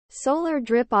Solar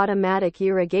Drip Automatic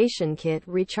Irrigation Kit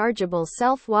Rechargeable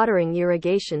Self-Watering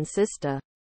Irrigation System.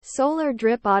 Solar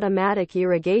Drip Automatic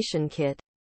Irrigation Kit.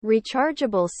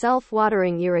 Rechargeable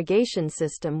self-watering irrigation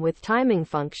system with timing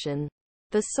function.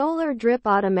 The Solar Drip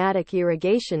Automatic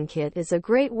Irrigation Kit is a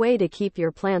great way to keep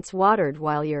your plants watered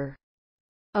while you're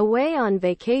away on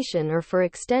vacation or for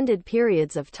extended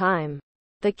periods of time.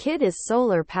 The kit is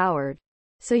solar powered,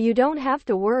 so you don't have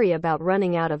to worry about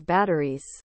running out of batteries.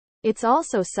 It's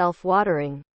also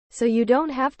self-watering, so you don't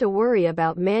have to worry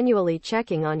about manually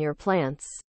checking on your plants.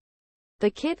 The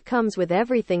kit comes with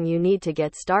everything you need to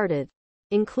get started,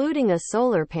 including a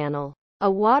solar panel,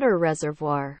 a water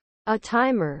reservoir, a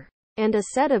timer, and a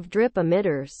set of drip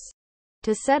emitters.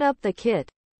 To set up the kit,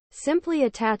 simply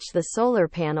attach the solar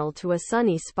panel to a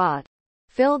sunny spot,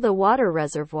 fill the water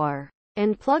reservoir,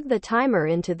 and plug the timer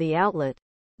into the outlet.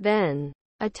 Then,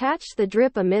 attach the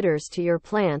drip emitters to your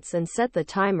plants and set the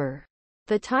timer.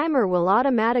 The timer will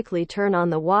automatically turn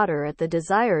on the water at the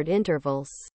desired intervals,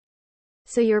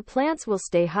 so your plants will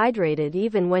stay hydrated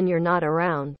even when you're not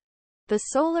around. The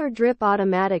Solar Drip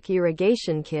Automatic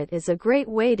Irrigation Kit is a great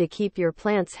way to keep your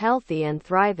plants healthy and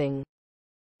thriving.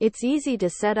 It's easy to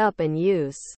set up and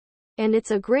use, and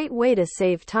it's a great way to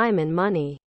save time and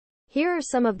money. Here are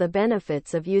some of the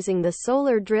benefits of using the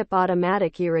Solar Drip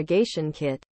Automatic Irrigation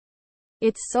Kit.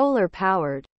 It's solar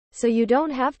powered, so you don't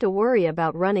have to worry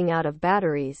about running out of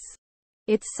batteries.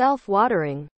 It's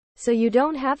self-watering, so you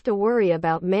don't have to worry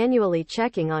about manually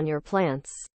checking on your plants.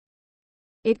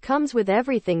 It comes with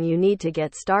everything you need to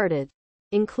get started,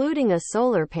 including a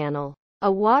solar panel,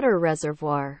 a water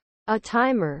reservoir, a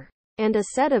timer, and a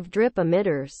set of drip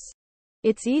emitters.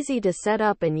 It's easy to set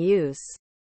up and use.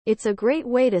 It's a great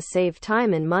way to save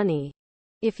time and money.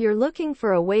 If you're looking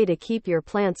for a way to keep your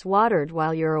plants watered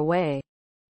while you're away,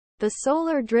 the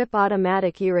Solar Drip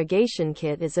Automatic Irrigation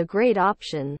Kit is a great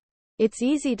option. It's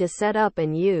easy to set up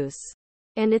and use,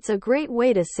 and it's a great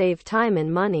way to save time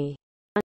and money.